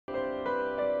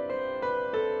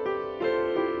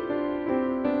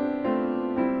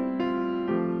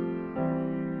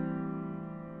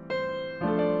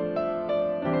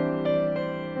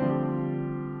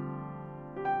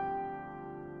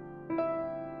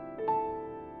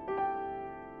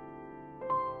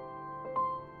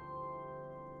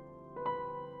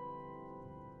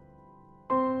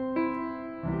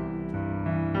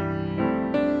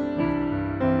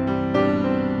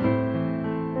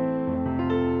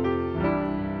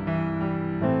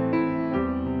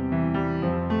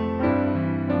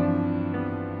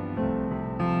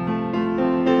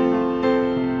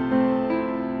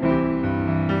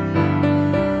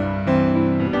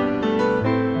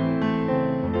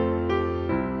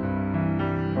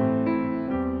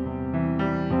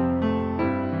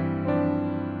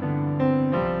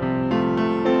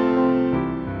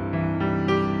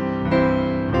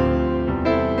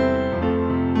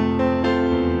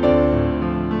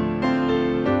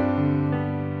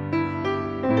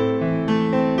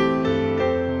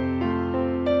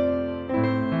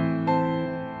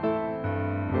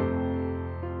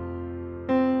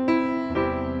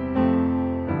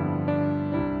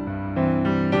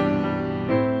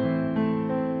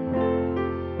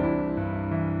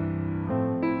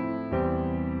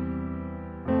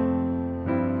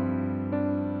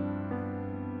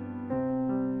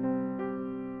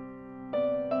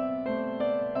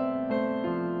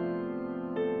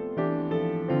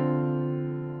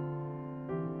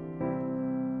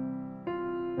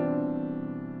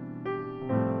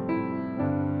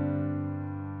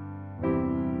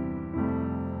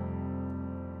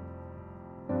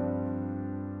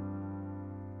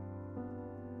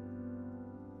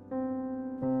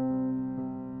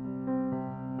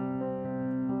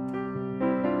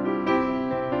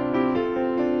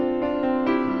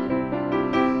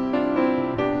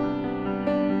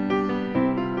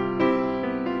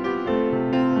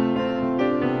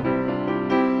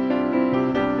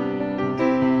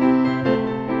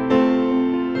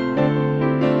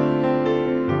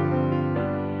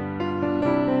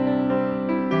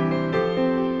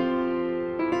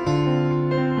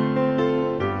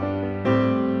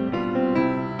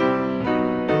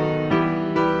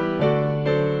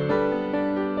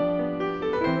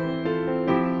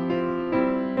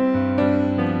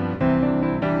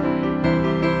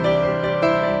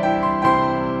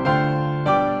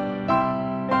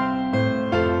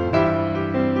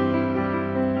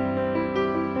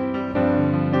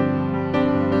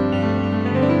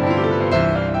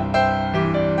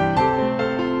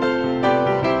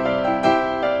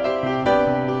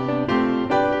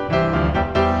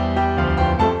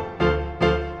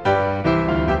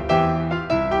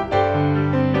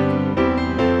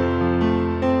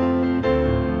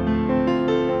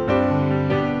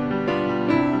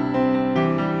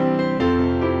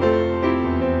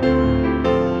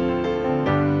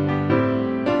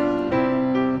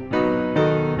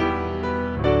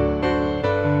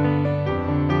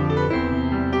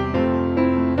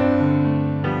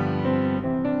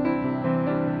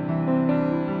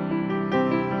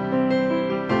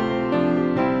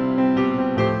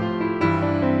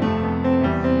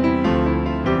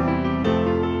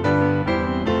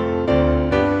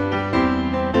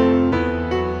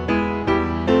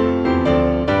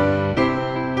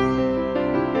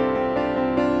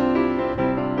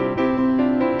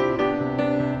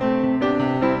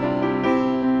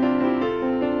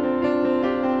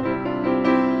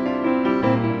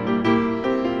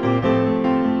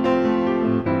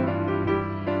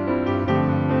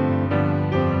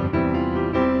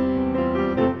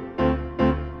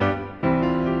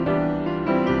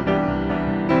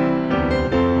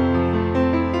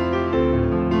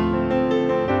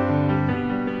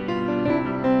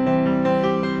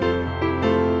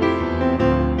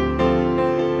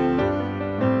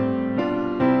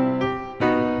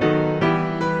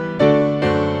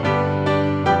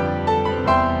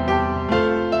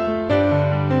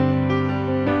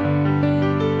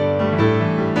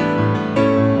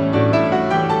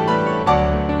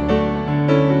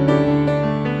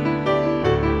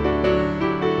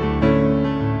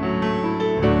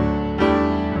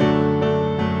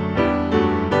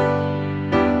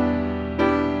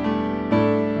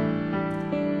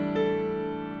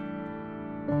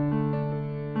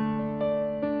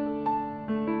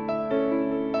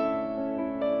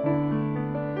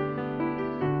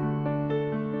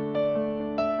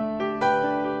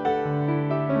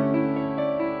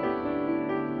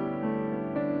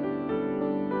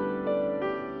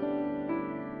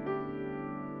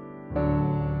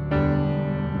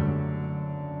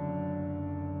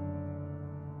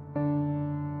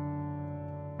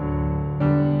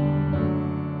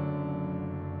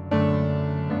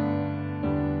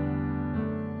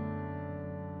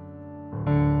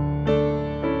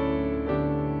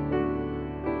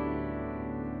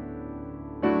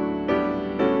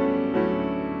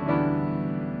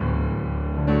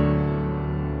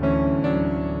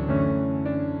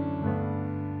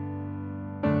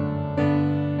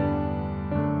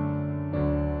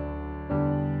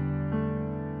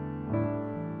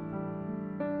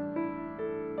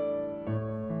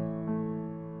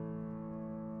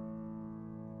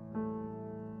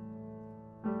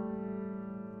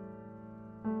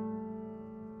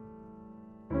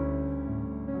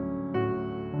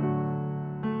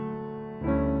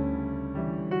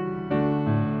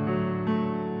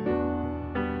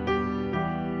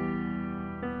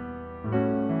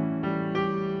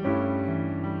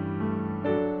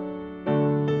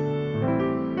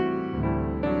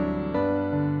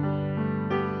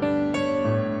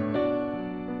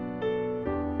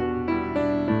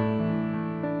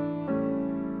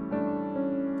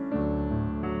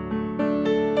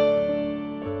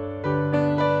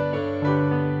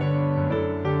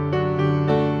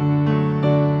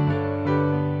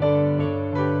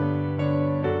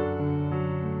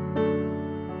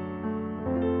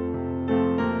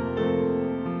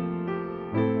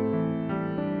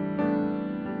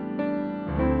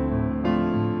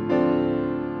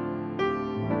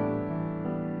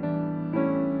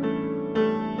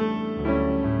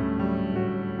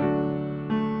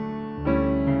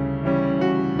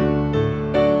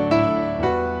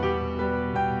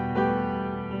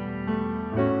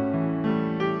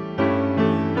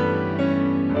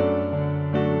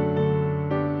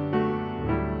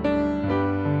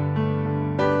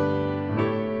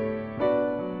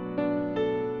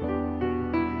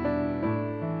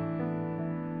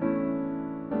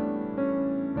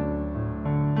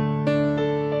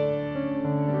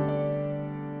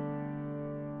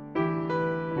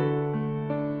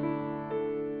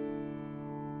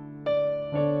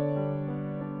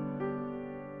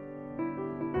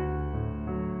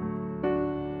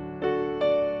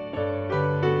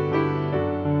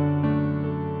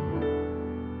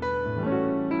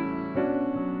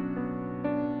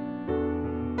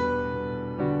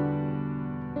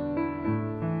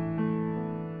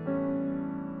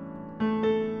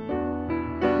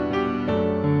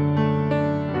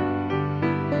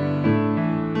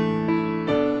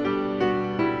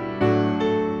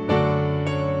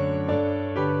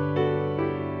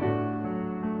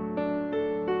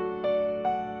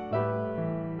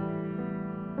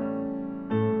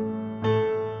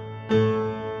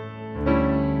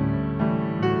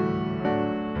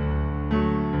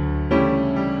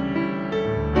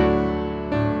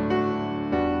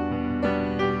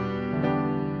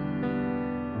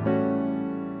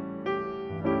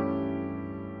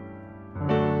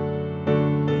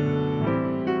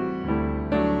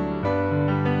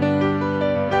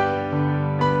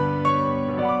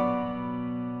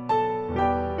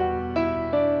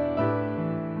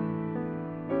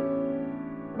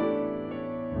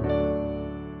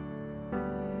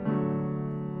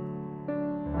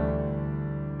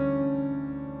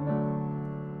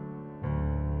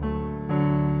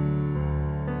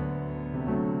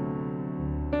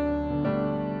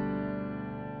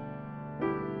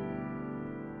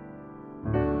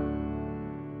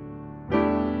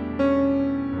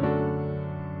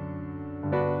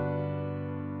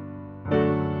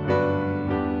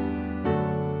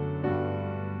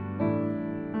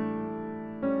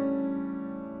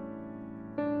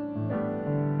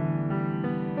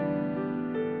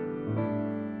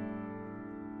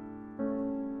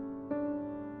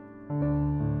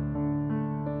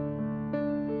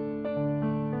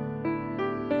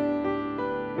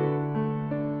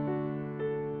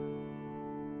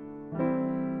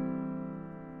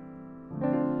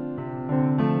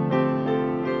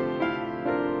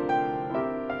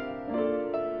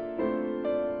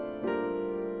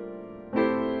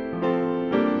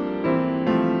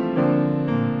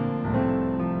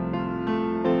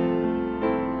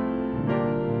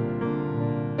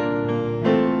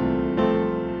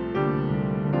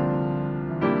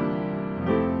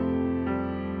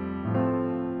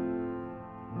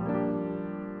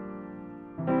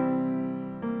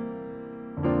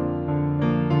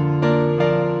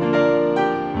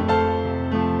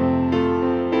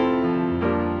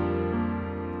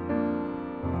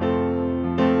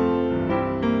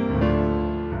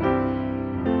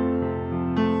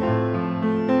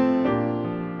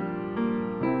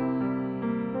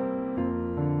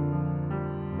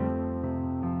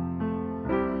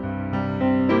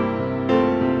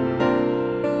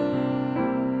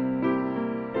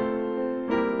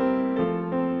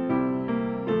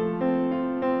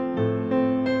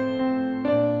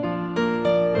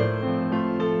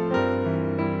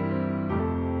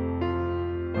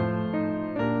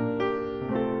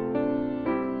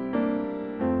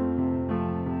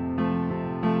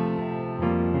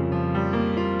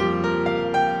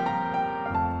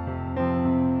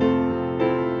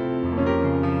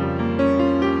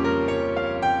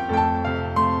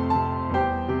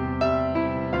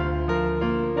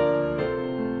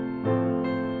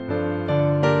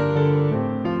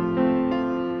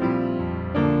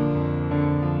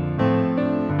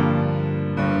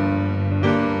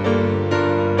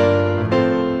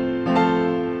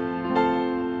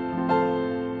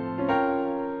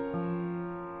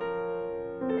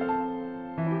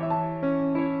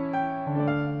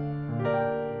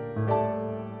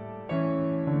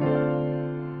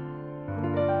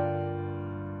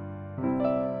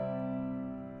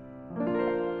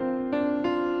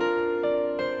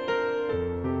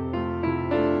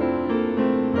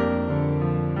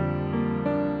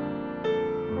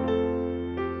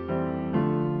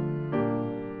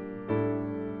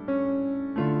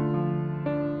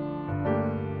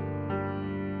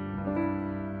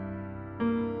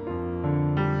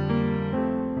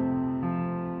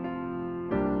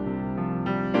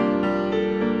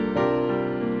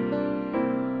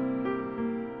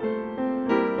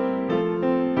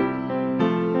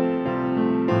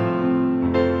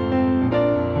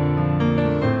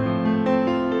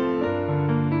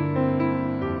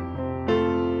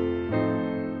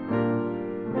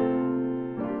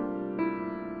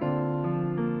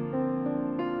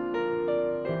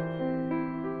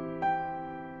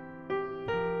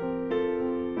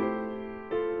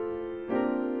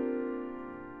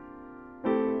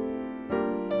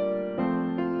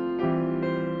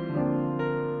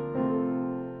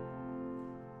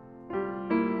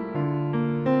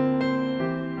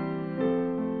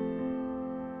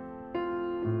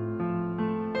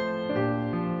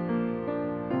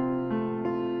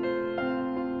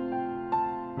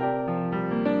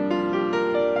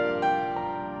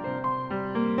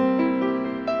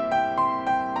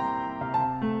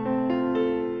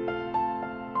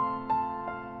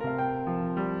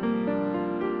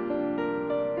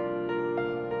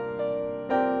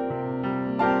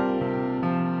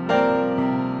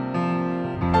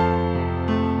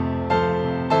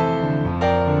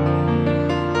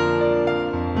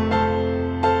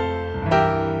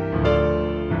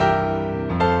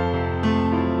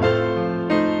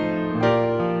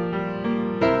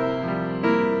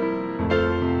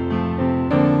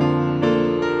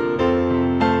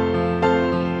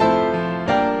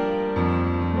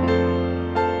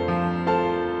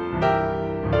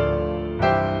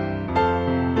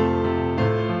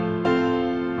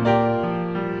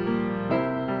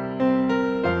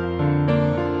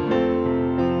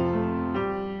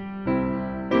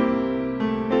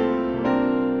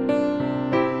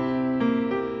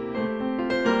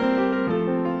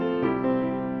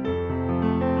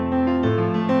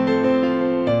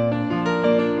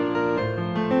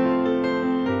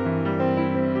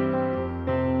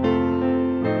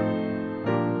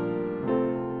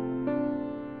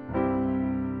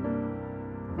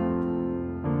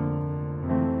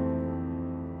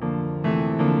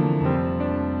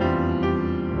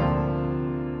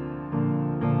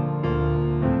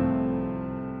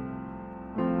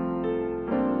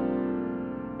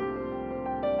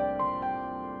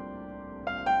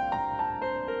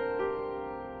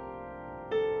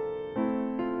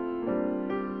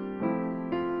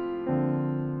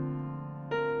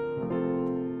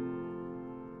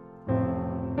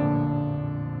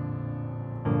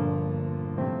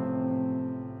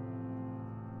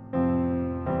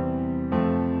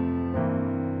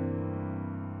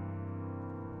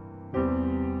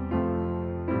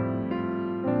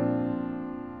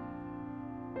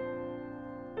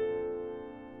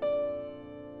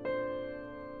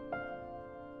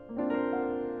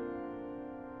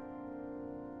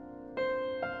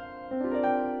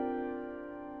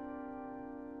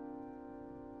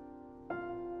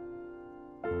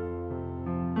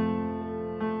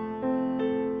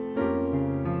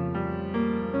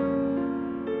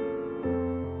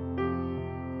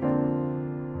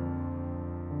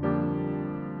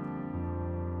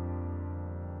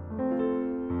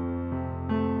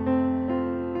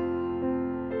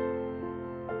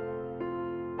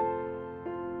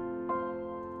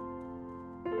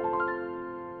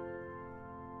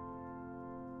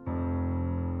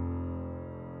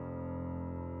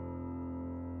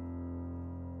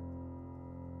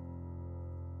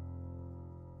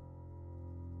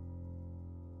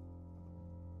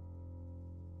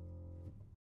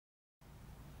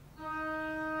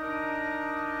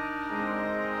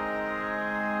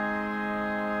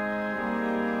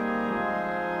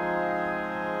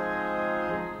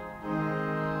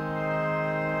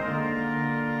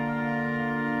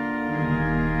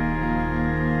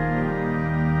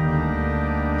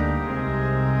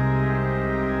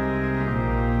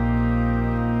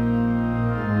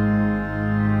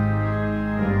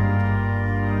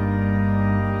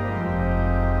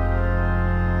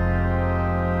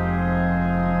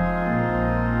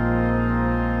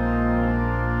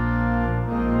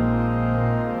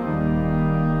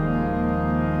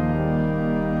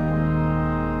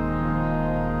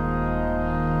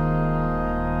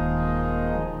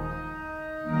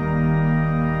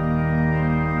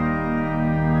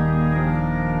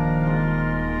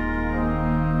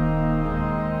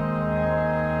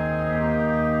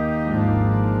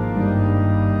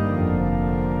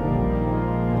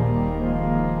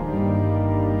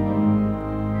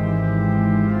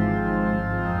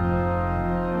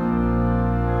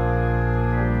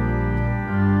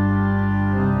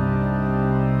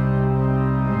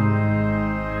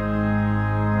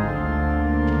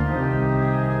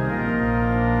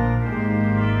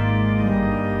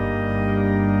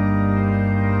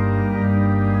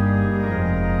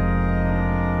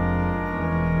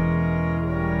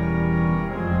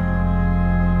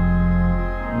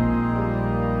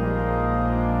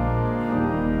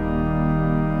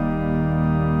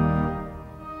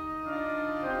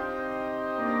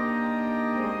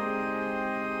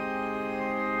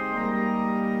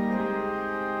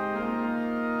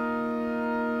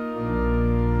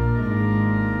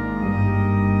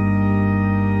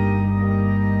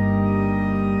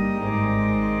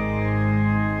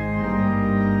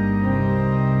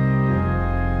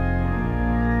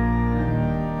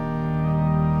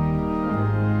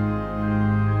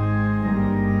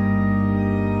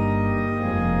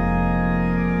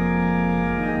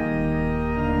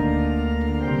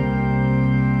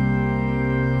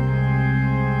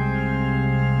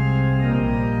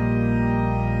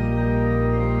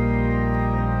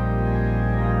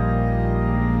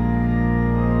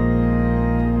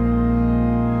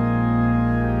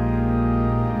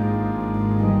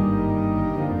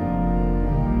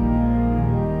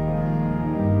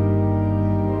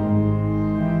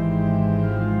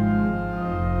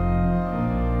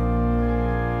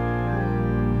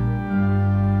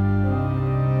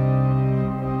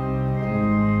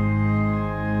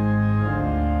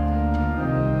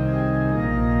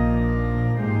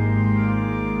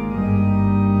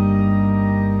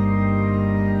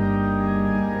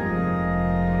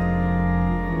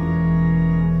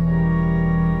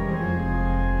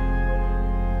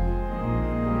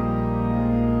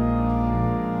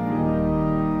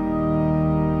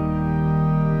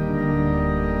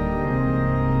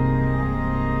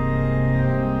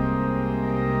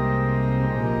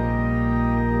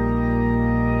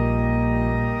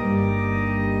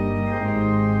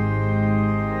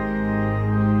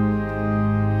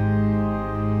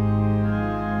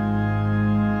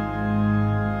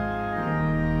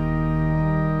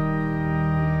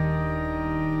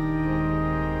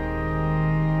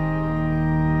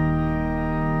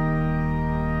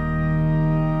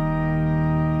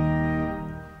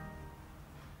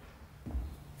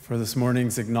For this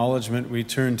morning's acknowledgement, we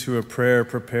turn to a prayer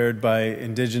prepared by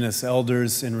Indigenous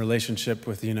elders in relationship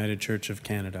with the United Church of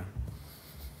Canada.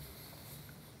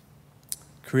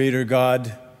 Creator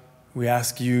God, we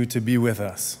ask you to be with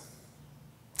us.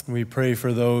 We pray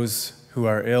for those who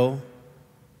are ill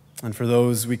and for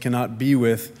those we cannot be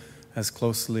with as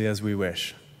closely as we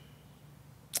wish.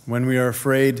 When we are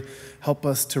afraid, help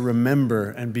us to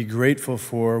remember and be grateful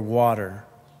for water,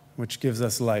 which gives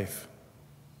us life,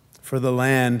 for the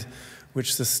land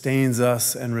which sustains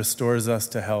us and restores us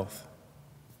to health.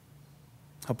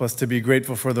 Help us to be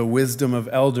grateful for the wisdom of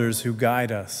elders who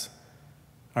guide us,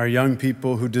 our young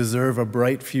people who deserve a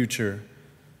bright future,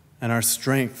 and our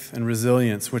strength and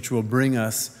resilience which will bring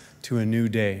us to a new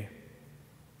day.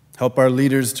 Help our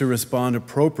leaders to respond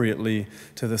appropriately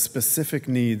to the specific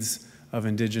needs of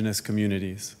Indigenous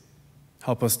communities.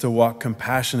 Help us to walk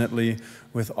compassionately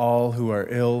with all who are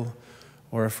ill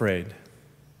or afraid.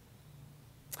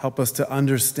 Help us to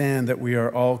understand that we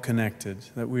are all connected,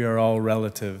 that we are all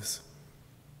relatives.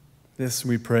 This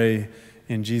we pray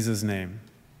in Jesus' name.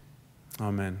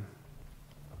 Amen.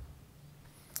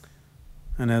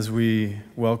 And as we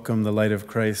welcome the light of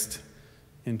Christ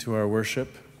into our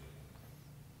worship,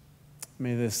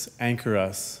 may this anchor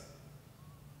us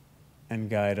and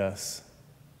guide us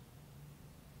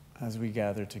as we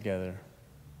gather together.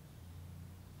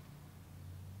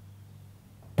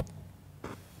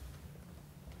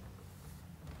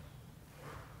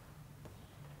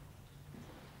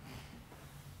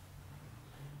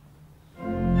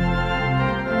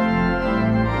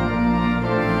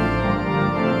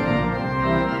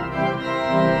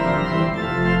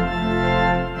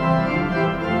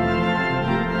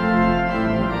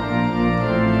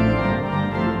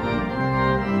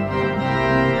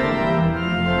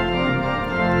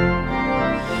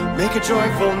 Make a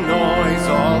joyful noise,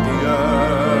 all the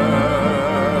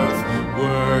earth.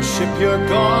 Worship your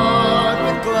God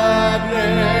with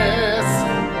gladness.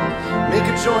 Make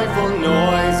a joyful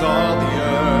noise, all the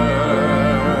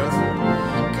earth.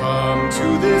 Come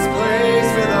to this place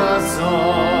with a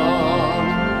song.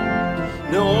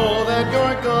 Know that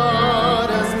your God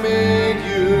has made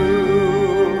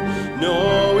you.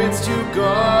 Know it's to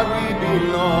God we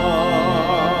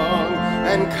belong.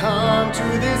 And come to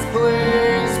this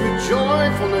place with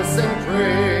joyfulness and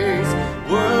praise.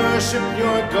 Worship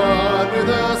your God with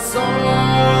a song.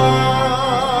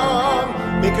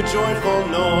 Make a joyful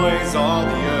noise, all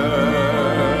the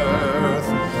earth.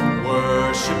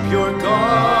 Worship your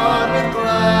God with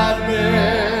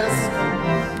gladness.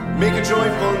 Make a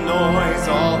joyful noise,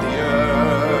 all the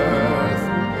earth.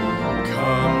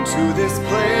 Come to this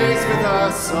place with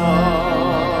a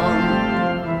song.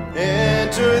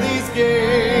 Enter these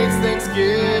gates,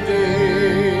 thanksgiving.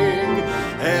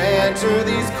 Enter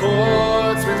these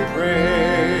courts with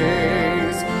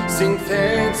praise. Sing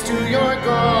thanks to your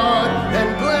God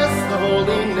and bless the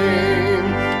holy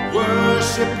name.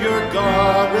 Worship your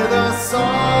God with a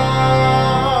song.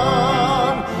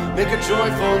 Make a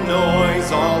joyful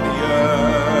noise, all the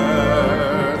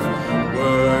earth.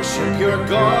 Worship your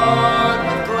God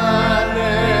with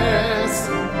gladness.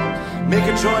 Make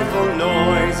a joyful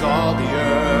noise, all the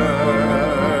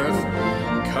earth.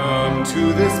 Come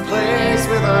to this place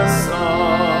with a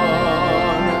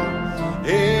song.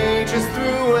 Ages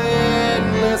through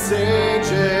endless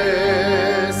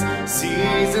ages,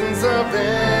 seasons of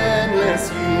endless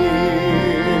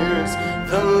years.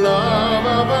 The love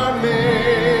of our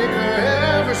Maker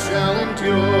ever shall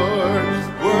endure.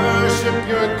 Worship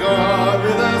your God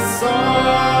with a song.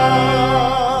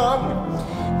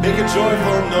 Make a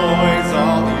joyful noise,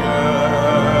 all the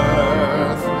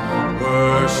earth.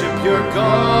 Worship your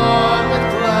God with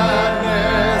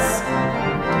gladness.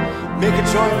 Make a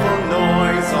joyful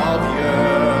noise, all the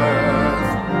earth.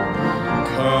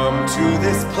 Come to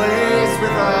this place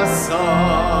with a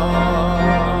song.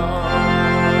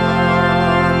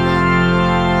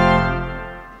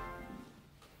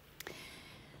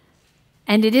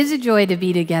 And it is a joy to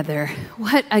be together.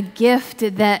 What a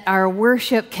gift that our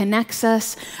worship connects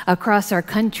us across our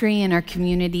country and our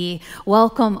community.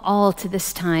 Welcome all to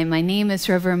this time. My name is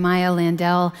Reverend Maya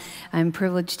Landell. I'm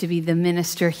privileged to be the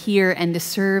minister here and to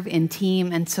serve in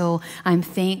team. And so I'm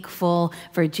thankful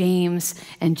for James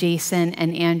and Jason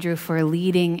and Andrew for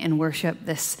leading in worship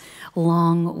this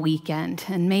long weekend.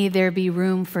 And may there be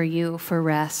room for you for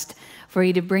rest, for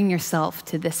you to bring yourself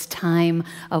to this time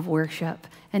of worship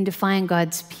and to find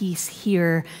God's peace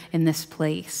here in this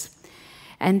place.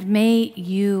 And may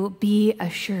you be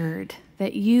assured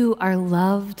that you are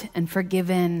loved and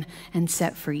forgiven and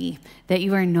set free, that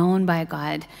you are known by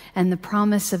God. And the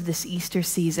promise of this Easter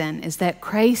season is that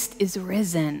Christ is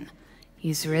risen.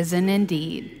 He's risen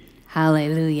indeed.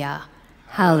 Hallelujah.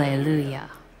 Hallelujah.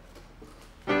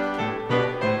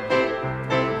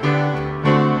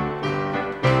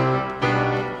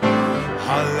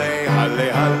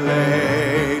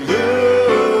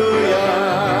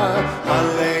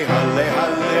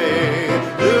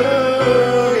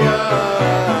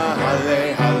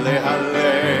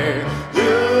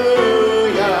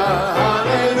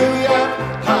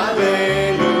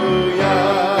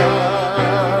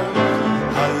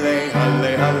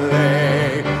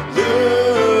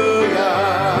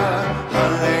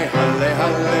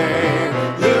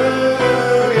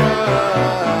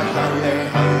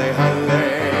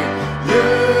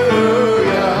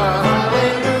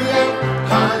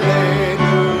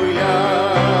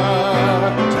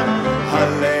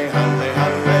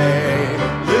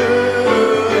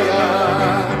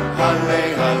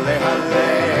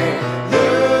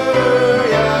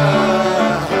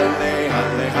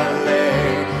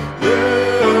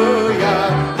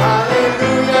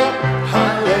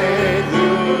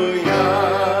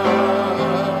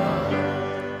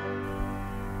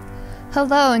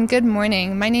 Hello and good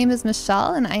morning. My name is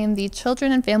Michelle and I am the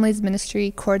Children and Families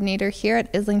Ministry Coordinator here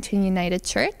at Islington United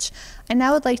Church. I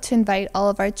now would like to invite all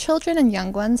of our children and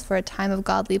young ones for a time of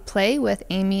godly play with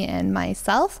Amy and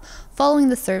myself following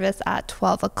the service at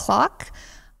 12 o'clock.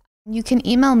 You can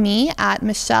email me at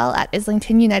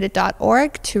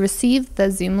michelle@islingtonunited.org to receive the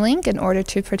Zoom link in order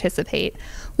to participate.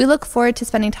 We look forward to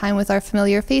spending time with our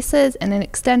familiar faces and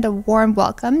extend a warm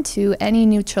welcome to any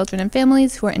new children and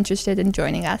families who are interested in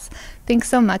joining us. Thanks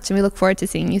so much, and we look forward to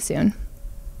seeing you soon.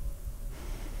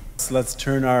 Let's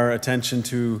turn our attention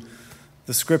to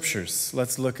the scriptures.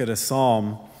 Let's look at a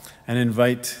psalm and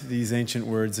invite these ancient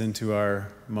words into our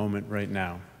moment right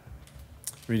now.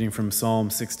 Reading from Psalm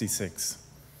 66.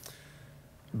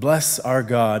 Bless our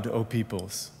God, O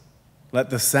peoples. Let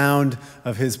the sound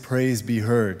of his praise be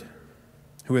heard,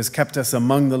 who has kept us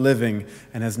among the living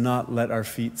and has not let our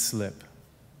feet slip.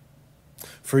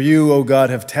 For you, O God,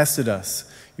 have tested us.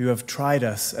 You have tried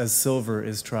us as silver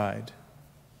is tried.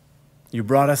 You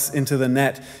brought us into the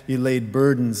net. You laid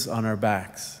burdens on our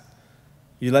backs.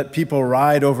 You let people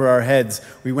ride over our heads.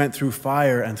 We went through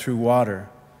fire and through water,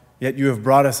 yet you have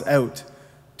brought us out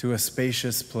to a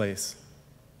spacious place.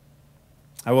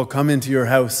 I will come into your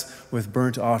house with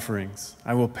burnt offerings.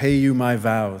 I will pay you my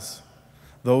vows,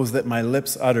 those that my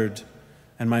lips uttered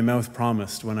and my mouth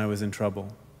promised when I was in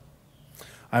trouble.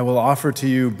 I will offer to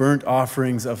you burnt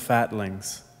offerings of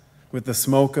fatlings, with the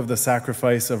smoke of the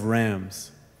sacrifice of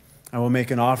rams. I will make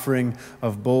an offering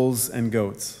of bulls and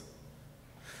goats.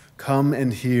 Come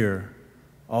and hear,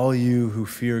 all you who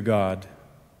fear God,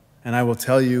 and I will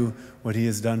tell you what he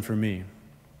has done for me.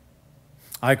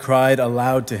 I cried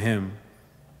aloud to him,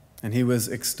 and he was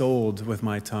extolled with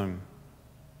my tongue.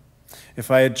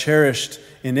 If I had cherished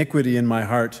iniquity in my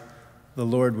heart, the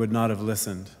Lord would not have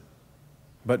listened.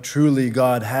 But truly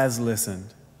God has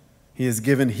listened. He has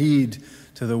given heed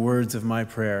to the words of my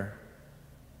prayer.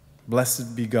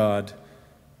 Blessed be God,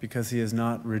 because he has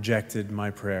not rejected my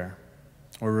prayer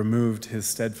or removed his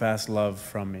steadfast love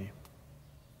from me.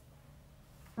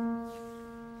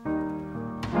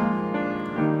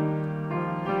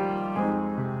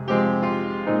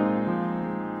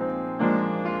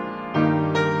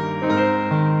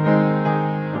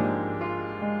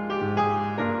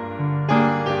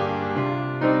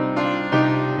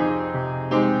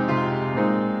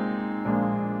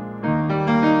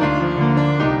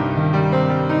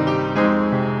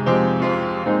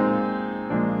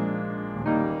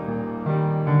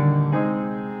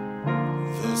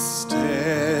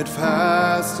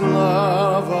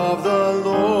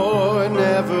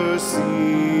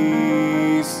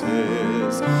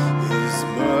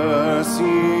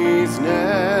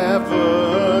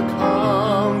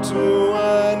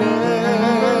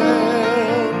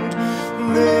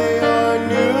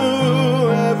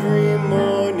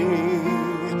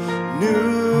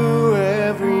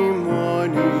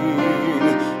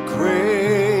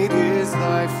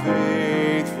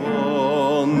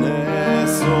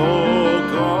 Faithfulness, O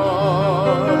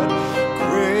God.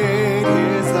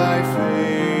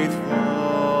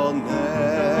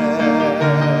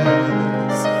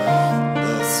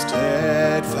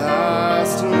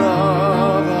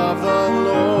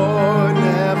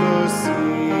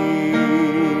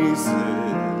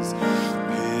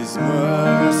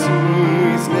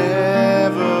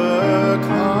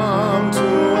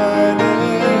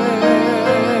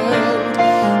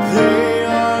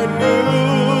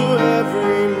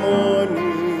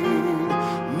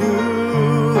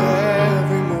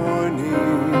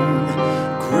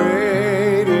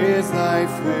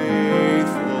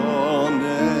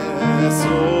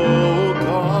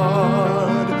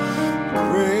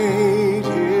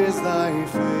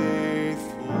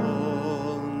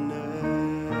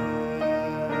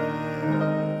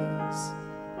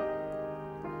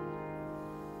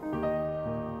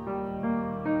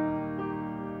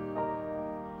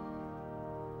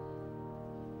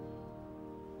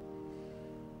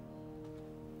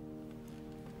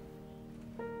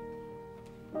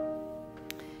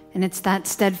 And it's that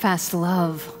steadfast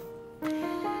love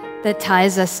that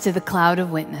ties us to the cloud of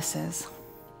witnesses.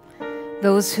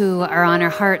 Those who are on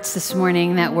our hearts this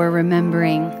morning that we're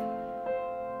remembering,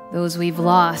 those we've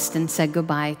lost and said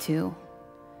goodbye to,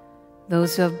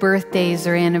 those who have birthdays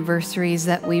or anniversaries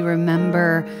that we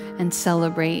remember and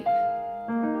celebrate,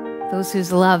 those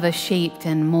whose love has shaped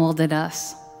and molded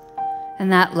us.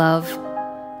 And that love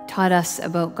taught us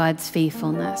about God's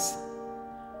faithfulness,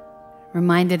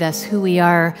 reminded us who we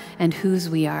are and whose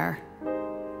we are.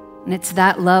 And it's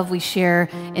that love we share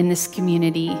in this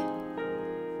community,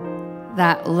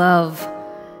 that love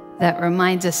that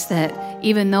reminds us that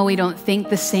even though we don't think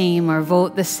the same or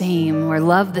vote the same or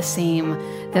love the same,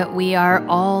 that we are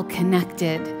all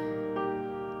connected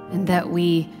and that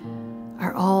we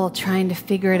are all trying to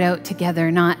figure it out together,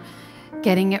 not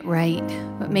getting it right,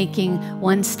 but making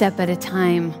one step at a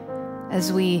time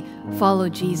as we follow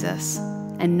Jesus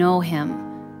and know him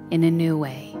in a new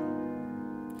way.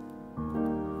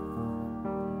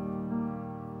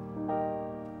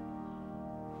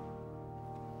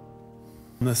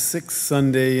 On the sixth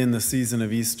Sunday in the season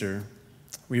of Easter,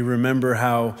 we remember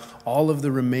how all of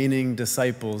the remaining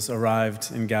disciples arrived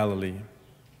in Galilee.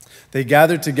 They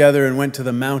gathered together and went to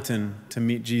the mountain to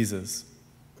meet Jesus.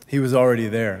 He was already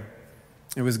there.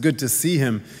 It was good to see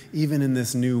him, even in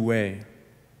this new way.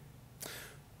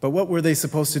 But what were they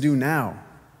supposed to do now?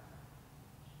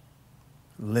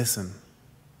 Listen.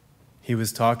 He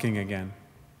was talking again.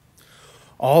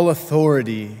 All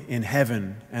authority in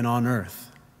heaven and on earth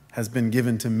has been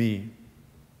given to me.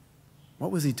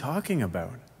 What was he talking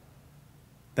about?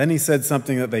 Then he said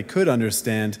something that they could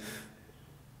understand,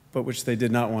 but which they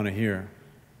did not want to hear.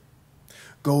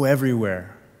 Go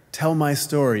everywhere. Tell my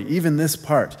story, even this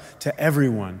part, to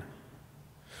everyone.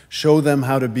 Show them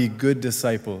how to be good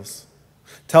disciples.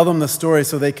 Tell them the story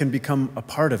so they can become a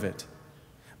part of it.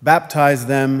 Baptize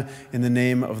them in the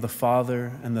name of the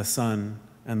Father and the Son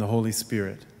and the Holy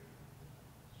Spirit.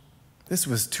 This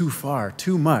was too far,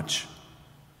 too much.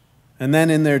 And then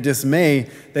in their dismay,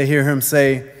 they hear him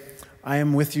say, I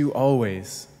am with you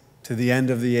always, to the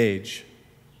end of the age.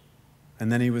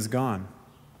 And then he was gone.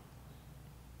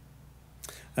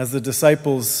 As the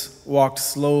disciples walked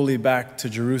slowly back to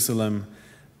Jerusalem,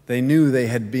 they knew they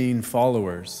had been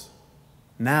followers.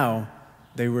 Now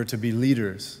they were to be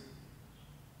leaders.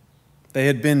 They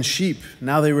had been sheep,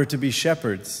 now they were to be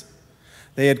shepherds.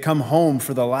 They had come home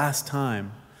for the last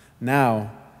time.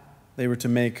 Now, they were to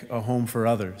make a home for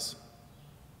others.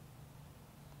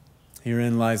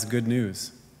 Herein lies good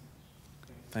news.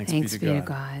 Thanks be to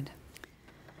God.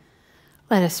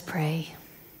 Let us pray.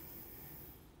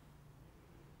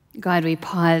 God, we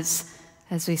pause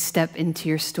as we step into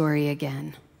your story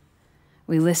again.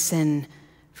 We listen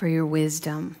for your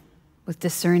wisdom with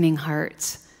discerning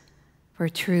hearts, for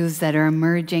truths that are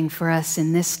emerging for us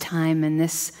in this time and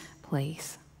this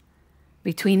place.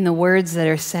 Between the words that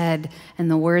are said and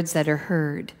the words that are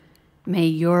heard, may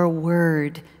your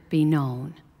word be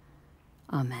known.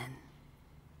 Amen.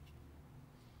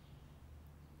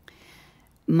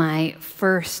 My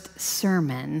first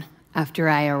sermon after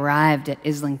I arrived at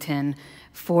Islington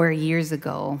 4 years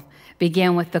ago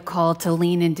began with the call to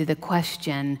lean into the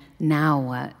question, now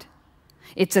what?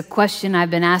 It's a question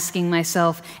I've been asking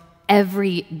myself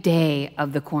every day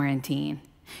of the quarantine.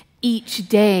 Each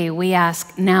day we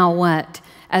ask, now what,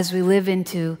 as we live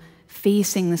into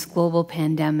facing this global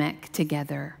pandemic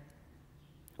together.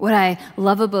 What I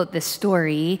love about this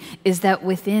story is that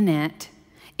within it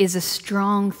is a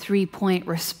strong 3-point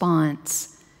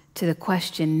response to the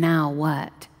question, now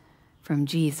what, from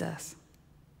Jesus.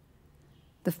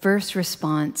 The first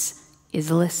response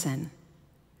is listen.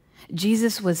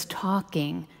 Jesus was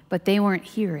talking, but they weren't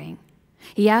hearing.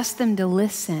 He asked them to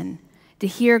listen, to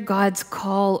hear God's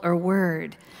call or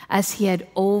word, as he had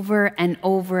over and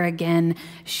over again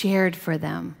shared for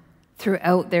them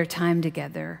throughout their time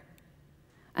together.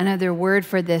 Another word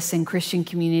for this in Christian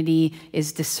community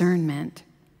is discernment.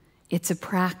 It's a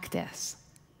practice.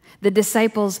 The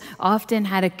disciples often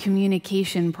had a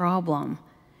communication problem,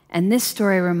 and this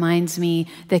story reminds me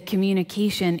that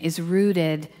communication is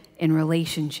rooted in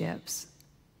relationships.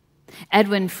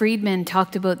 Edwin Friedman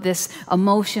talked about this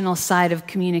emotional side of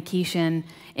communication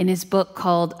in his book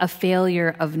called A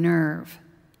Failure of Nerve.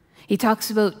 He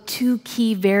talks about 2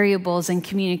 key variables in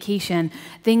communication,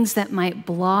 things that might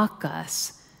block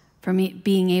us from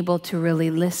being able to really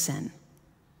listen.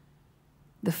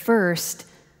 The first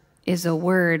is a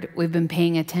word we've been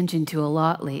paying attention to a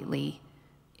lot lately.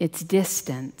 It's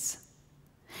distance.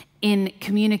 In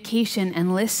communication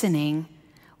and listening,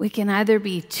 we can either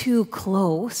be too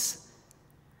close,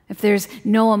 If there's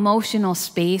no emotional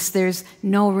space, there's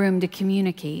no room to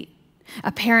communicate.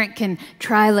 A parent can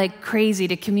try like crazy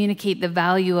to communicate the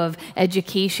value of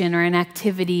education or an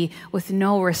activity with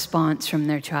no response from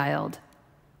their child.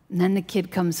 And then the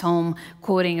kid comes home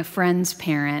quoting a friend's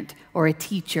parent or a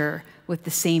teacher with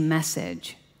the same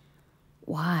message.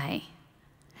 Why?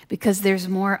 Because there's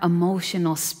more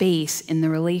emotional space in the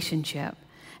relationship,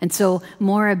 and so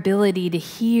more ability to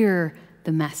hear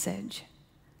the message.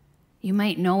 You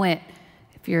might know it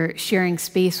if you're sharing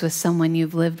space with someone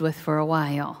you've lived with for a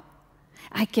while.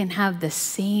 I can have the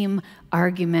same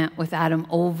argument with Adam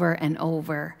over and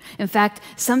over. In fact,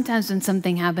 sometimes when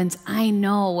something happens, I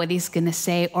know what he's going to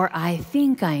say, or I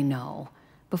think I know,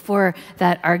 before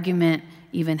that argument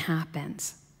even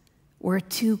happens. We're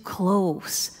too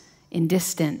close in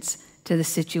distance to the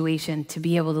situation to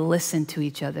be able to listen to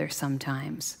each other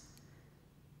sometimes.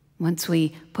 Once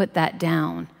we put that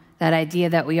down, that idea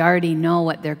that we already know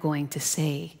what they're going to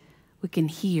say, we can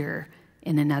hear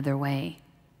in another way.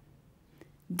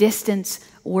 Distance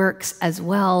works as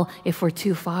well if we're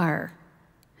too far.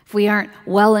 If we aren't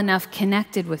well enough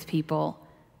connected with people,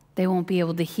 they won't be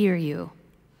able to hear you.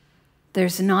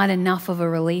 There's not enough of a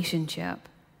relationship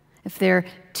if they're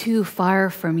too far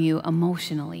from you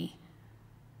emotionally.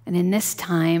 And in this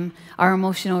time, our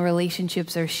emotional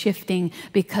relationships are shifting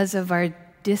because of our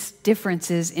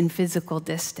differences in physical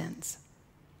distance.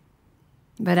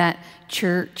 But at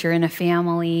church or in a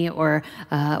family or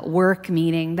a work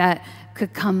meeting, that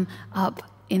could come up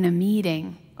in a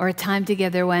meeting or a time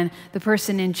together when the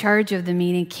person in charge of the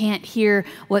meeting can't hear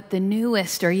what the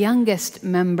newest or youngest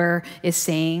member is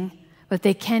saying, but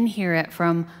they can hear it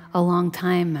from a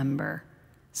long-time member,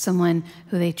 someone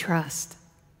who they trust.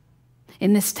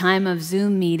 In this time of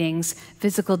Zoom meetings,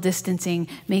 physical distancing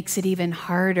makes it even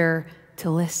harder to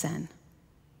listen.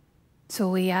 So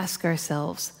we ask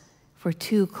ourselves if we're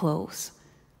too close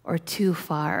or too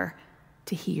far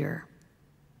to hear.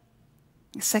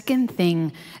 The second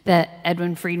thing that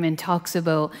Edwin Friedman talks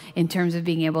about in terms of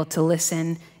being able to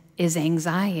listen is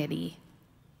anxiety.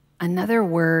 Another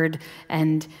word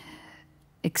and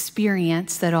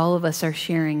experience that all of us are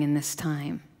sharing in this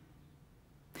time.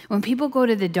 When people go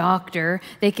to the doctor,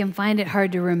 they can find it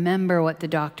hard to remember what the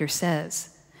doctor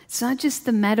says. It's not just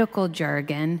the medical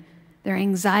jargon. Their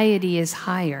anxiety is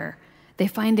higher. They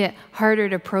find it harder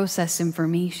to process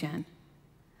information.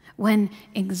 When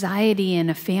anxiety in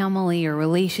a family or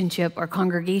relationship or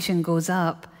congregation goes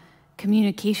up,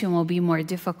 communication will be more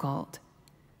difficult.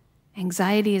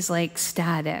 Anxiety is like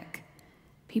static.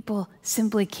 People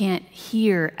simply can't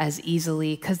hear as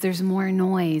easily because there's more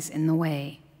noise in the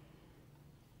way.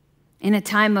 In a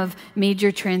time of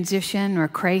major transition or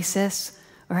crisis,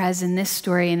 or as in this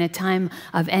story, in a time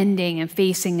of ending and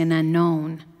facing an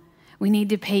unknown, we need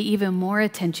to pay even more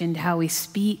attention to how we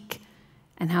speak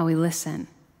and how we listen.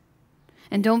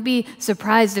 And don't be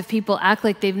surprised if people act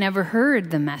like they've never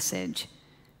heard the message.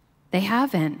 They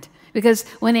haven't, because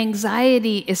when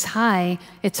anxiety is high,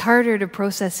 it's harder to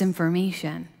process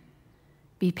information.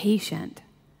 Be patient,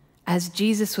 as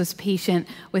Jesus was patient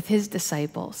with his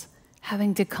disciples,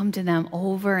 having to come to them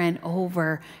over and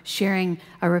over, sharing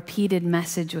a repeated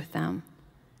message with them.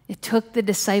 It took the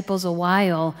disciples a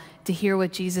while to hear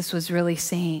what Jesus was really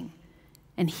saying,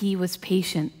 and he was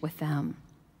patient with them.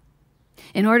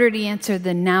 In order to answer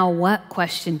the now what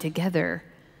question together,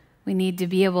 we need to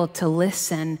be able to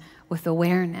listen with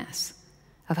awareness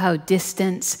of how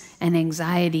distance and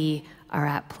anxiety are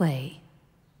at play.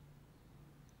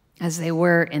 As they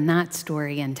were in that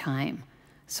story and time,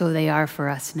 so they are for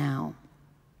us now.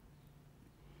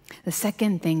 The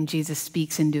second thing Jesus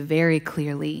speaks into very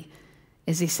clearly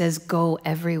is he says, go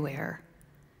everywhere.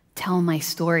 Tell my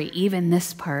story, even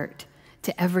this part,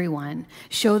 to everyone.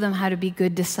 Show them how to be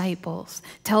good disciples.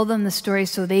 Tell them the story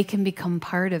so they can become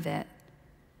part of it.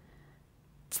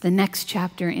 It's the next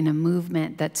chapter in a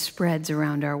movement that spreads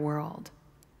around our world.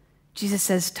 Jesus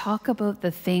says, talk about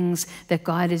the things that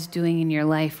God is doing in your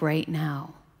life right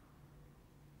now.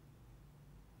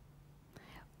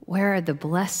 Where are the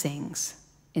blessings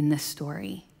in this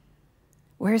story?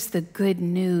 Where's the good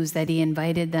news that he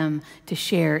invited them to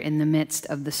share in the midst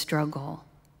of the struggle?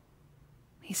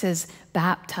 He says,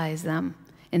 baptize them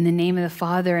in the name of the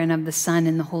Father and of the Son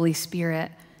and the Holy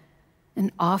Spirit.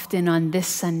 And often on this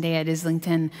Sunday at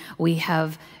Islington, we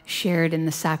have shared in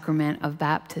the sacrament of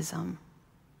baptism.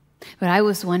 But I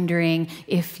was wondering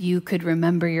if you could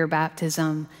remember your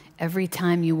baptism every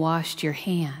time you washed your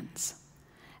hands.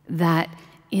 That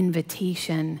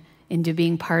invitation into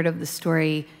being part of the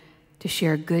story to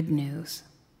share good news.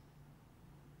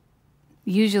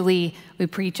 Usually we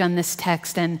preach on this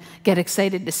text and get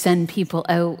excited to send people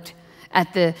out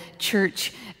at the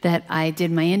church that I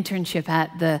did my internship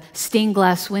at, the stained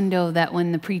glass window that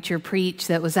when the preacher preached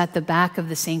that was at the back of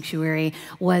the sanctuary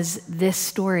was this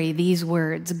story, these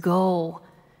words, "Go,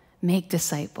 make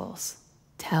disciples,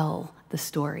 tell the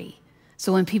story."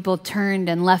 So when people turned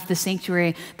and left the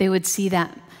sanctuary, they would see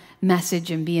that message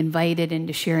and be invited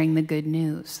into sharing the good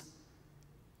news.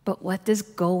 But what does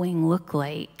going look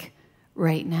like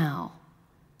right now?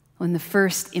 When the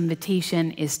first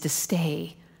invitation is to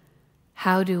stay,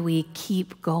 how do we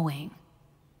keep going?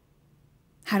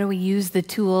 How do we use the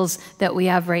tools that we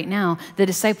have right now? The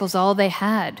disciples, all they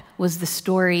had was the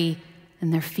story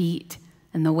and their feet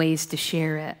and the ways to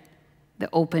share it, the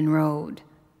open road.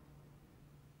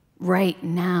 Right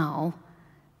now,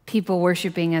 people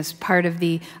worshiping as part of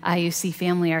the IUC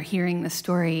family are hearing the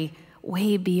story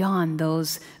way beyond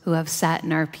those who have sat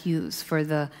in our pews for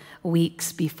the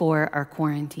weeks before our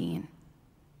quarantine.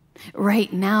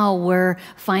 Right now, we're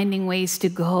finding ways to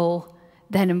go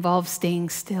that involve staying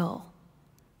still.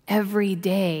 Every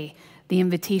day, the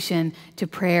invitation to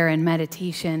prayer and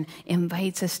meditation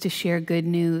invites us to share good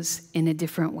news in a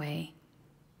different way.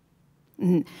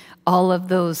 And all of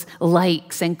those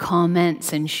likes and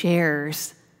comments and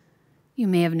shares, you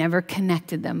may have never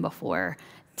connected them before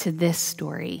to this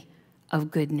story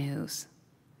of good news.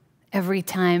 Every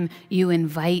time you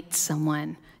invite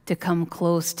someone to come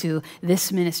close to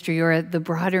this ministry or the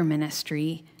broader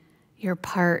ministry, you're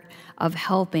part of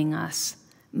helping us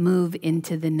move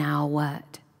into the now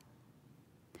what?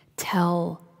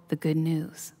 Tell the good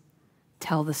news.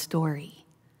 Tell the story.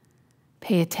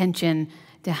 Pay attention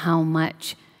to how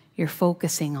much you're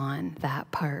focusing on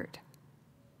that part.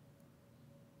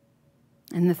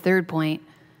 And the third point,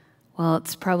 well,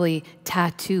 it's probably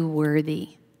tattoo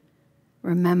worthy.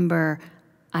 Remember,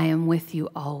 I am with you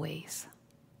always.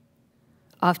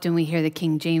 Often we hear the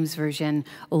King James Version,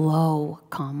 lo,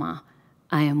 comma,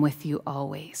 I am with you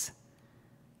always.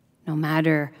 No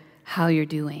matter how you're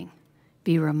doing,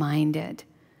 be reminded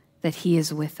that he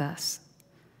is with us.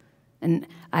 And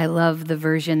I love the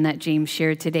version that James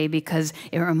shared today because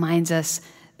it reminds us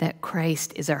that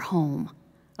Christ is our home,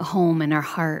 a home in our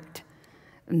heart,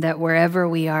 and that wherever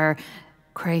we are,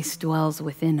 Christ dwells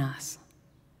within us.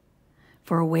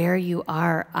 For where you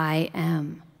are, I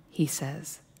am, he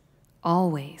says.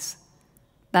 Always.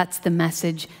 That's the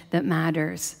message that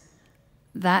matters.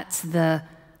 That's the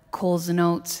Coles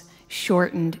Notes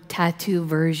shortened tattoo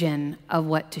version of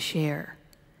what to share.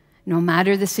 No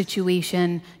matter the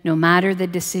situation, no matter the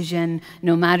decision,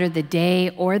 no matter the day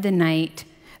or the night,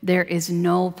 there is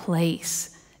no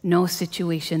place, no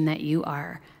situation that you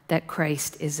are that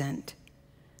Christ isn't.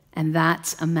 And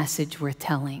that's a message we're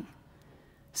telling.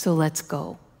 So let's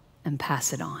go and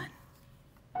pass it on.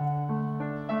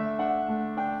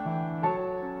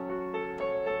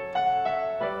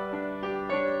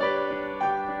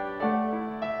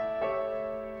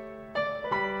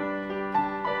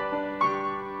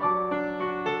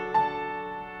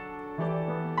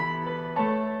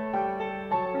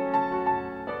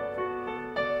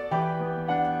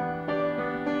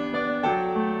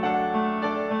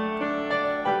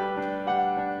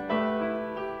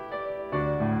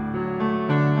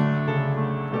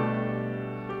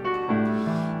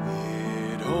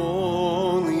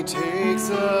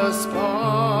 A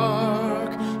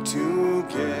spark to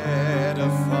get a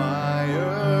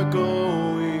fire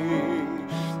going,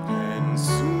 and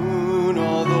soon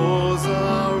all those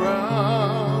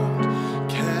around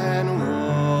can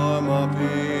warm up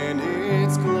in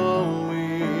its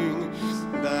glowing.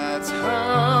 That's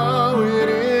how it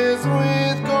is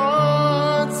with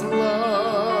God's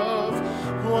love.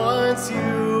 Once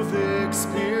you've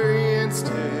experienced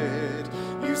it,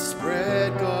 you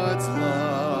spread God's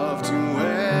love to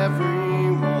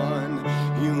everyone.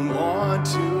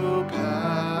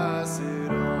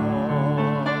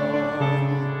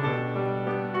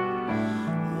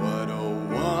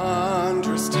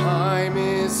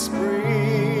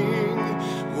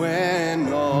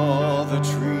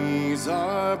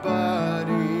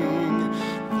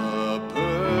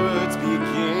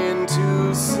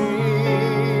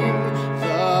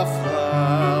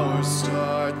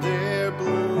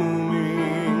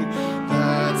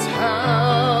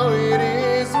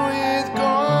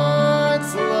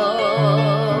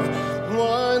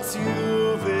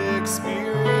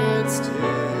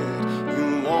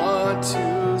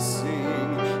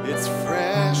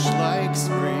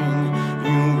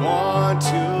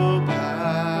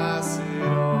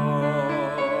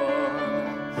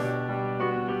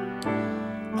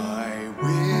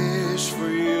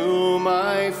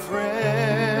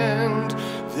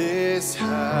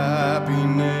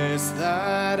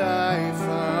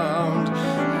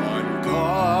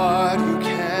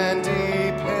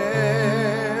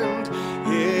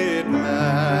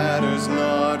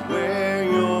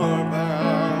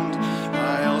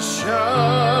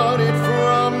 shout it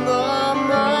from the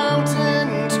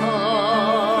mountaintop.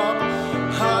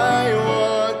 I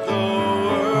want the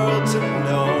world to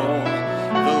know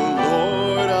the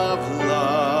Lord of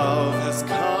love has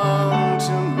come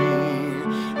to me.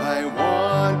 I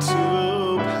want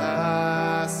to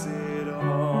pass it on.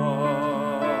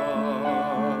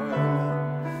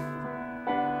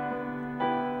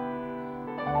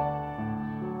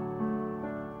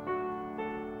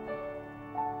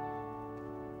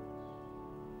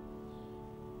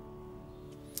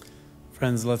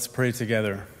 Friends, let's pray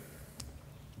together.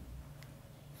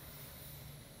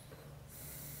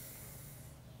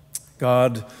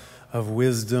 God of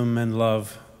wisdom and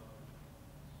love,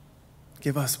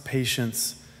 give us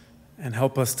patience and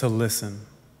help us to listen.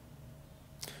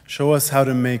 Show us how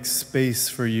to make space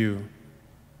for you,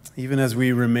 even as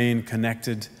we remain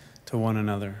connected to one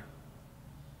another.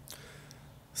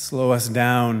 Slow us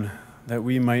down that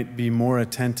we might be more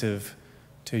attentive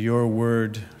to your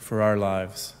word for our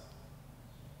lives,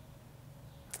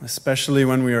 especially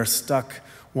when we are stuck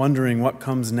wondering what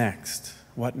comes next,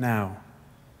 what now.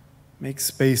 Make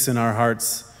space in our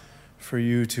hearts for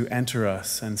you to enter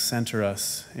us and center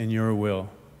us in your will.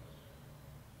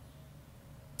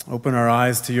 Open our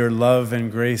eyes to your love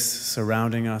and grace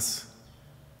surrounding us.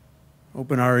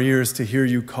 Open our ears to hear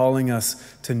you calling us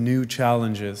to new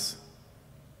challenges.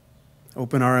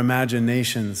 Open our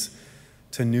imaginations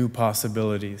to new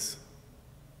possibilities.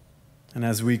 And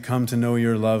as we come to know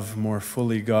your love more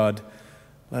fully, God,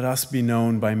 let us be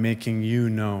known by making you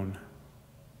known.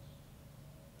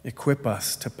 Equip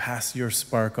us to pass your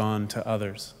spark on to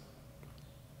others.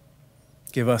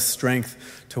 Give us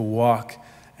strength to walk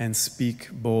and speak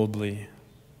boldly.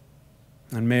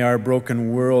 And may our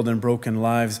broken world and broken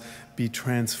lives be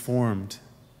transformed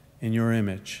in your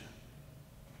image.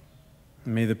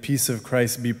 And may the peace of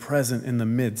Christ be present in the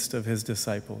midst of his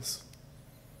disciples.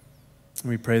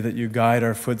 We pray that you guide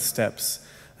our footsteps,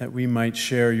 that we might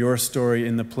share your story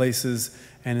in the places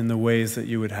and in the ways that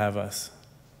you would have us.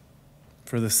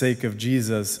 For the sake of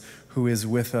Jesus, who is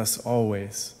with us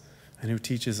always and who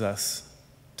teaches us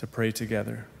to pray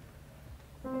together.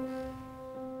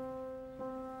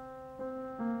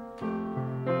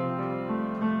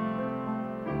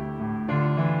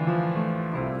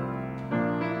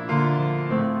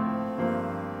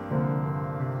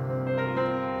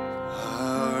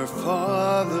 Our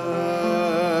Father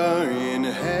in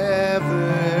heaven,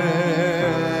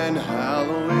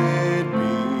 hallowed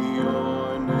be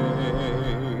your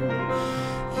name.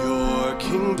 Your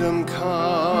kingdom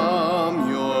come,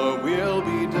 your will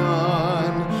be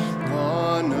done,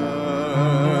 on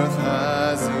earth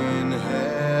as in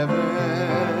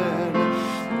heaven.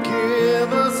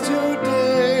 Give us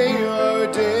today our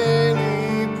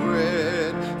daily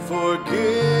bread.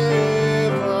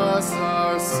 Forgive us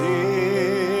our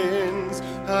sins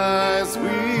as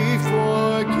we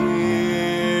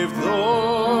forgive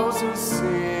those who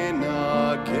sin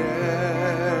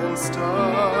against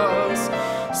us.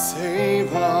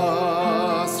 Save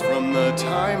us from the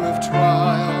time of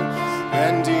trial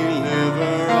and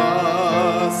deliver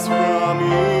us from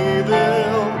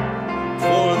evil.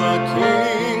 For the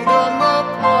kingdom, the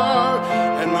power,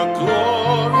 and the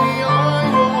glory are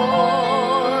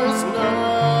yours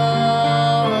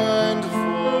now and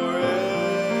forever.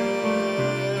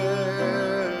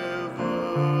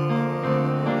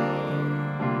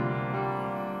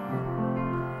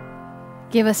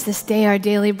 Give us this day our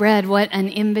daily bread. What an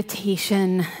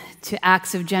invitation to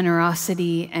acts of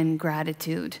generosity and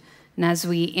gratitude. And as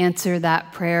we answer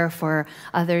that prayer for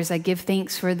others, I give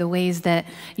thanks for the ways that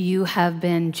you have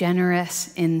been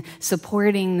generous in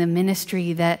supporting the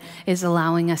ministry that is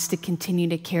allowing us to continue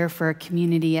to care for our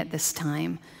community at this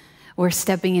time. We're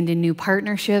stepping into new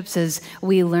partnerships as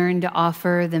we learn to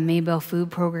offer the Maybell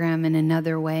Food Program in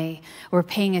another way. We're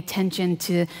paying attention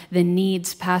to the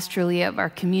needs pastorally of our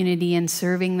community and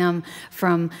serving them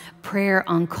from prayer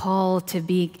on call to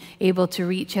be able to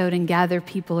reach out and gather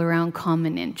people around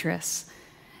common interests.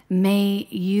 May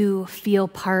you feel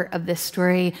part of this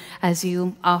story as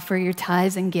you offer your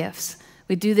tithes and gifts.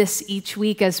 We do this each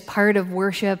week as part of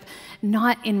worship,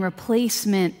 not in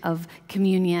replacement of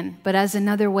communion, but as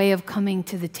another way of coming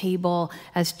to the table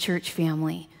as church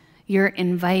family. You're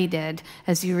invited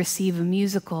as you receive a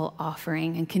musical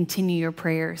offering and continue your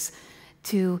prayers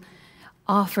to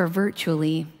offer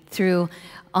virtually through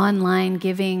online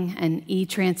giving and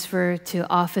e-transfer to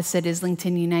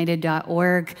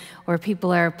office@islingtonunited.org, or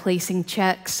people are placing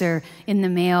checks or in the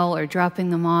mail or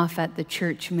dropping them off at the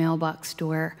church mailbox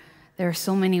door. There are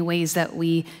so many ways that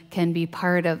we can be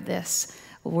part of this.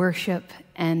 Worship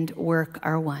and work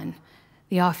are one.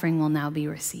 The offering will now be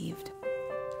received.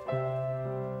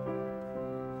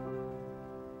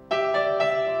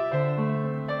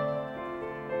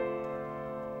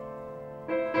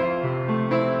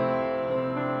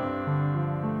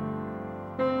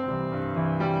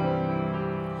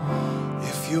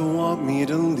 you want me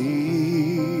to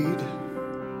lead,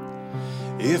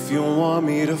 if you want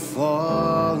me to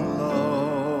follow,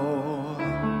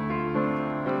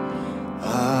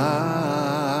 I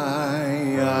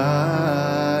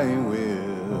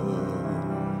will.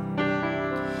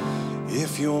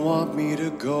 If you want me to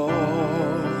go,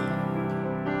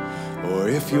 or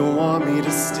if you want me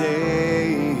to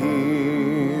stay here,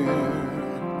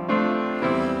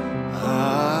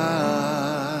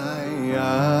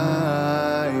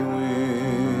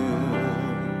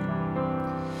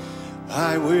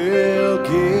 I will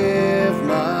give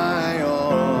my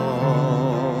all.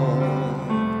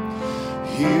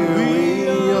 Here we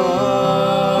are,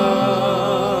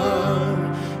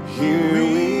 here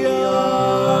we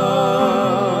are,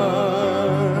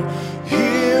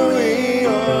 here we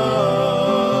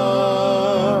are,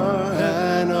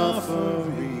 an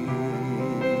offering.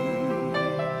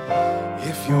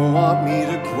 If you want me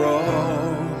to grow,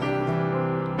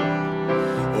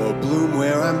 or bloom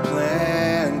where I'm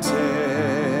planted,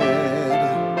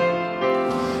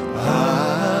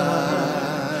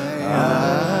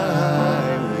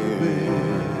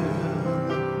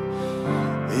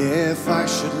 if I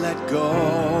should let go,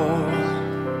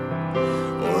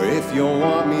 or if you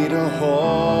want me to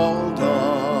hold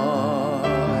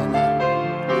on,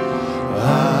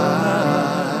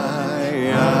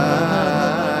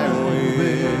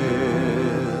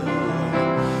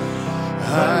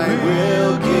 I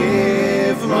will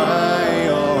give my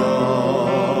all.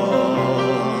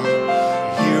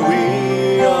 Here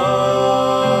we are,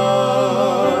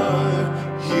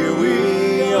 here we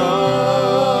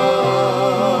are,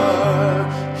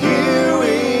 here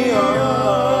we are,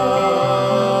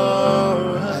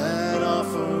 an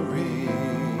offering,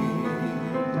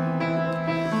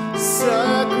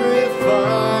 sacrifice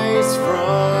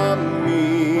from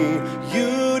me.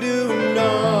 You do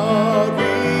not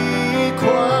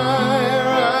require,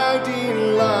 I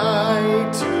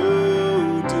delight to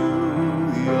do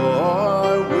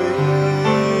your will.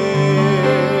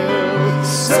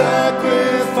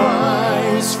 Sacrifice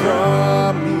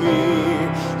from me.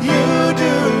 You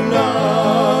do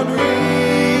not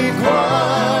require,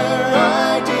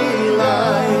 I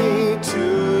delight to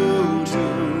do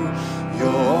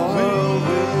your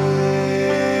will.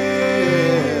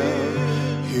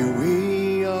 Here we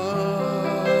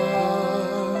are,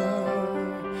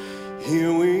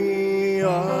 here we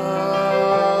are,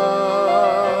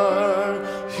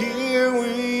 here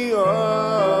we are,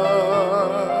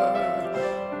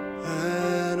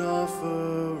 an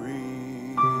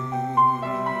offering.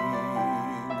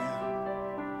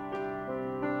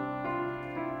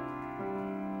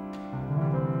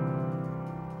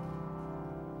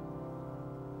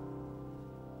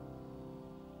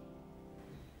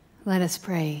 Let us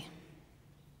pray.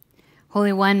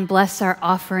 Holy One, bless our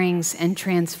offerings and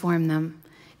transform them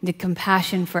into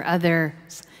compassion for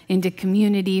others, into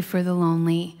community for the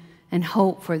lonely, and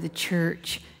hope for the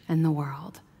church and the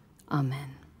world.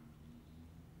 Amen.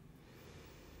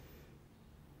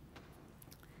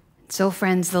 So,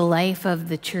 friends, the life of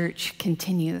the church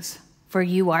continues. For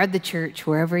you are the church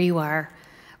wherever you are.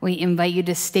 We invite you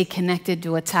to stay connected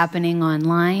to what's happening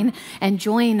online and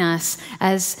join us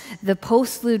as the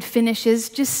postlude finishes.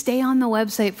 Just stay on the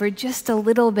website for just a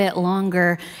little bit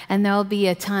longer, and there'll be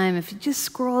a time, if you just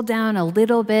scroll down a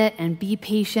little bit and be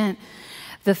patient,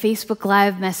 the Facebook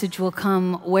Live message will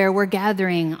come where we're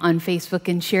gathering on Facebook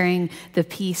and sharing the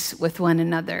peace with one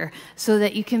another so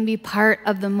that you can be part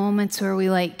of the moments where we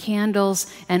light candles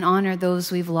and honor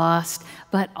those we've lost,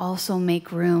 but also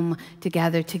make room to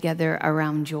gather together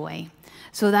around joy.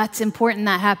 So that's important.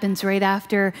 That happens right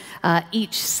after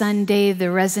each Sunday.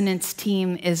 The Resonance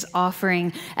team is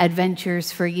offering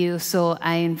adventures for you. So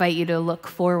I invite you to look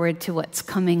forward to what's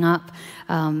coming up.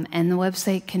 And the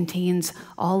website contains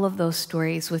all of those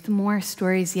stories with more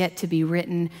stories yet to be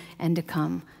written and to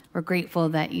come. We're grateful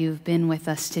that you've been with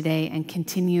us today and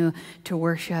continue to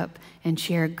worship and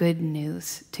share good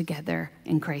news together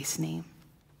in Christ's name.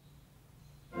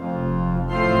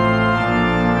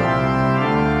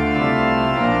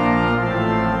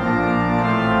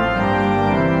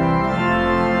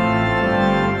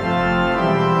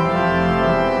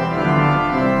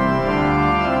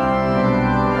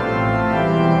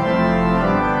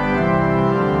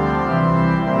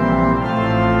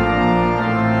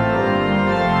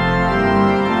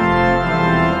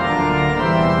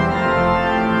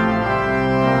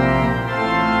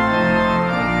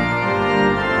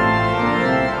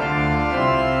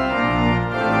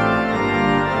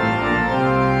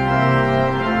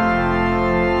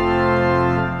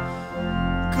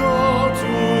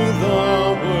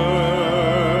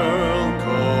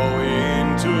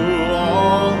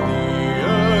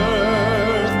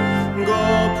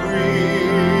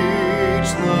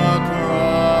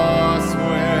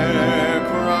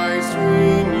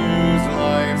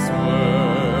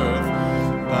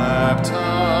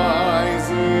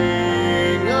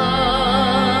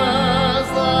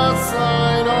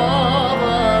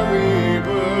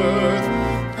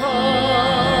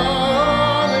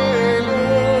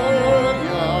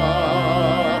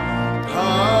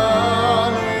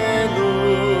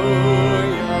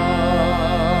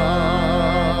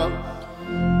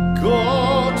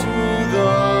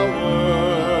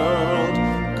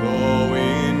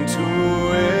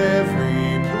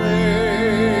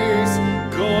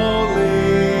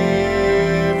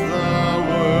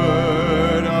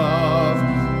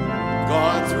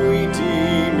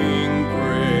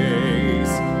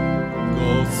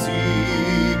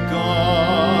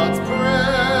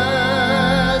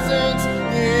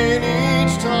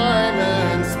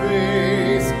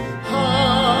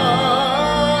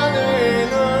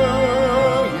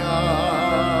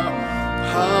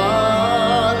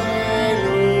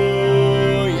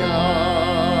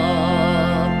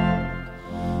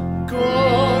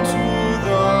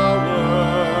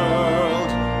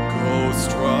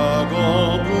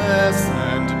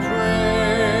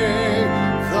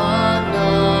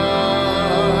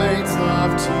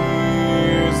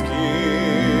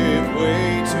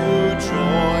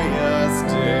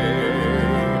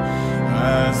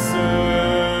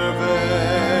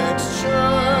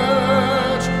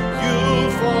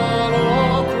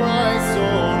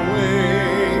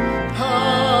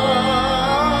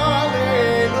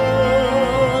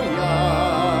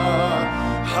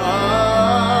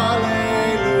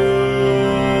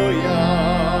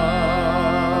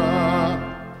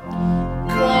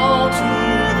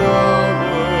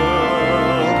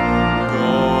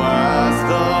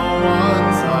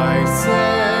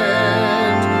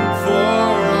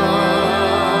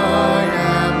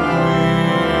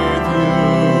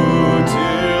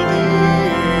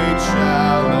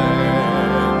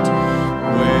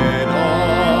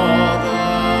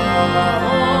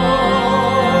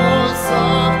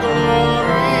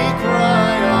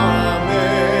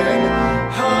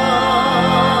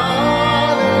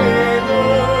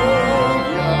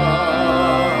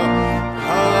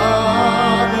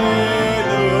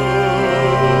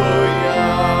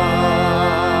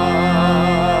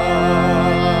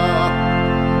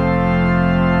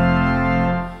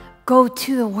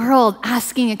 to the world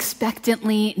asking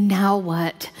expectantly, now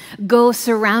what? Go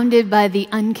surrounded by the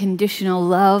unconditional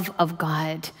love of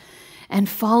God and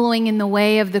following in the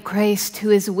way of the Christ who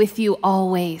is with you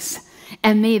always.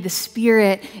 And may the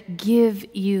Spirit give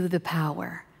you the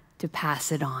power to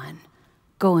pass it on.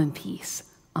 Go in peace.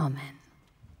 Amen.